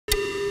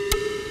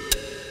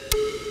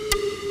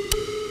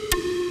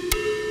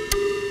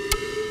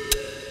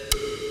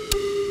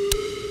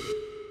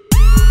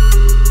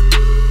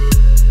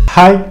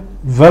Hi,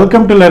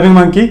 welcome to Learning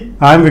Monkey.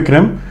 I am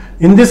Vikram.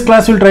 In this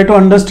class, we'll try to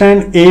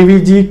understand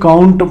AVG,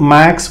 count,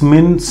 max,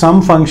 min,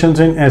 sum functions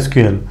in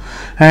SQL.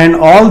 And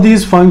all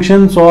these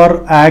functions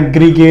are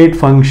aggregate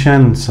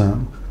functions.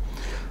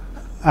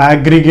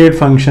 Aggregate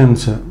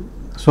functions.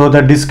 So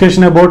the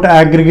discussion about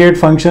aggregate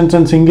functions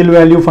and single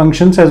value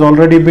functions has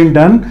already been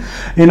done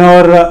in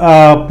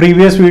our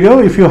previous video.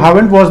 If you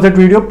haven't watched that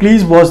video,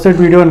 please watch that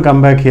video and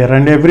come back here.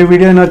 And every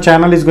video in our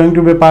channel is going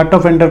to be part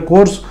of entire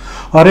course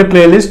or a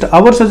playlist.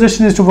 Our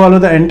suggestion is to follow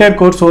the entire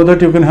course so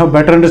that you can have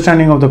better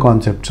understanding of the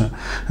concepts.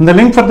 And the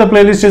link for the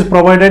playlist is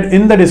provided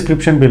in the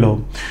description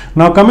below.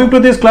 Now coming to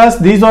this class,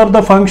 these are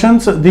the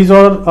functions. These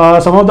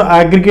are some of the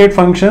aggregate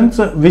functions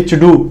which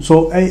do.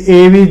 So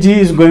AVG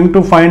is going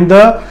to find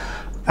the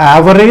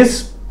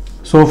average.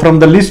 So from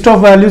the list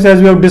of values,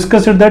 as we have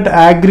discussed, that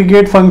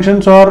aggregate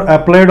functions are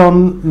applied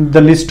on the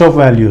list of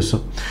values.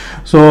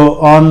 So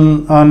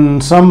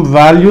on some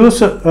values,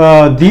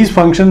 these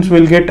functions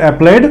will get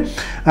applied.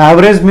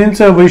 Average means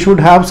we should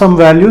have some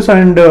values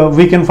and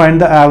we can find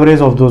the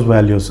average of those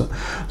values.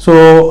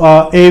 So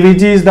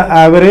AVG is the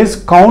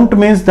average. Count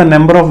means the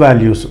number of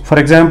values. For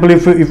example,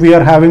 if we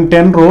are having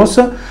 10 rows,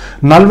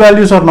 null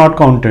values are not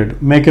counted.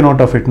 Make a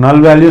note of it. Null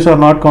values are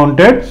not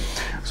counted.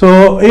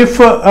 So if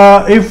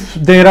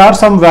there are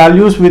some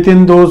values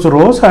within those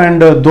rows,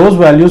 and those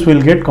values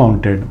will get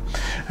counted.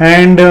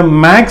 And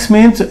max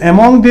means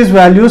among these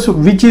values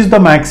which is the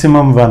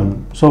maximum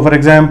one. So for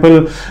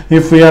example,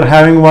 if we are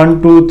having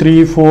 1 2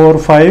 3 4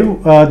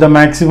 5, the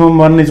maximum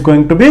one is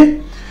going to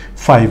be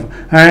 5.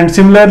 And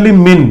similarly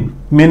min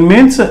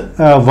means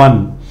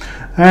 1,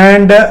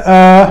 and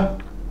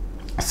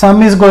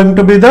sum is going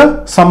to be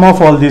the sum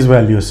of all these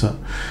values.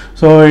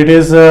 So it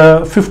is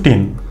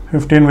 15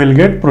 will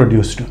get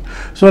produced.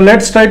 So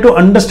let's try to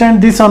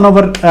understand this on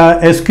our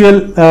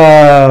SQL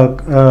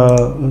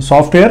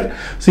software.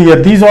 See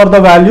here, these are the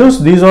values.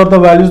 These are the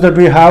values that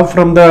we have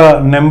from the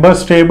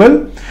numbers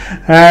table,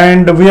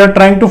 and we are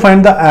trying to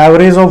find the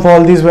average of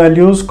all these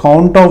values,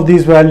 count of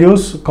these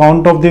values.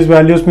 Count of these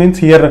values means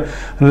here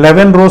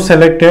 11 rows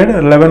selected,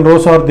 11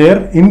 rows are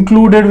there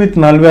included with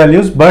null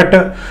values,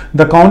 but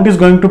the count is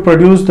going to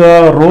produce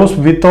the rows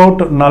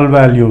without null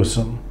values.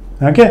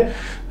 Okay,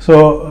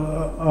 so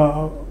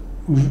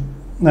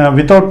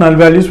without null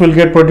values will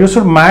get produced.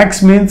 So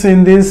max means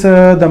in this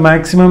the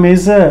maximum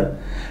is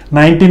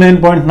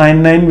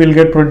 99.99 will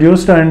get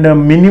produced, and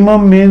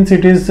minimum means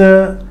it is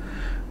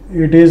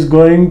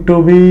going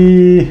to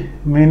be,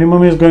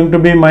 minimum is going to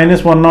be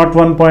minus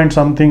 101 point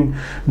something,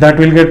 that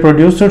will get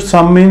produced. So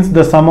sum means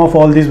the sum of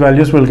all these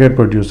values will get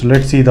produced.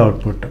 Let's see the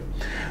output.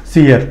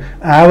 See here,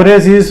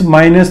 average is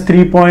minus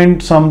 3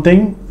 point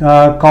something.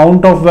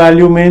 Count of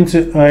value means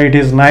it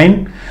is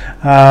 9.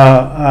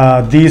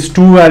 These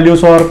two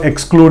values are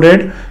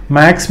excluded.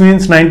 Max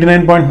means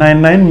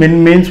 99.99,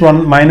 min means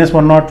minus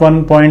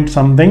 101 point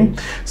something.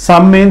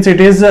 Sum means it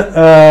is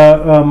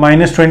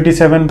minus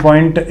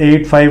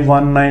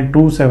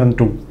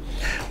 27.8519272,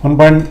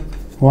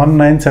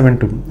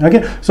 1.1972.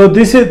 Okay, so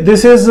this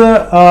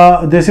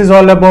is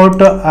all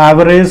about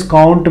average,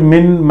 count,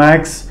 min,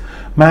 max,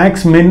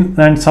 min,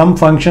 and sum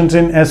functions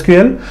in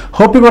SQL.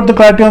 Hope you got the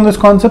clarity on this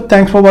concept.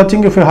 Thanks for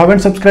watching. If you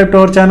haven't subscribed to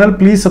our channel,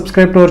 please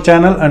subscribe to our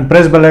channel and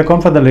press bell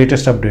icon for the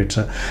latest updates.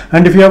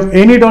 And if you have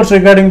any doubts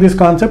regarding this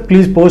concept,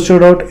 please post your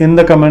doubt in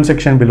the comment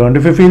section below. And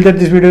if you feel that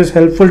this video is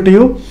helpful to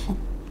you,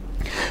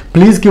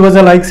 please give us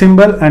a like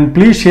symbol, and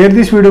please share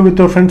this video with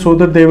your friends so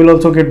that they will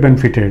also get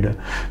benefited.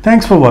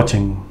 Thanks for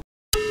watching.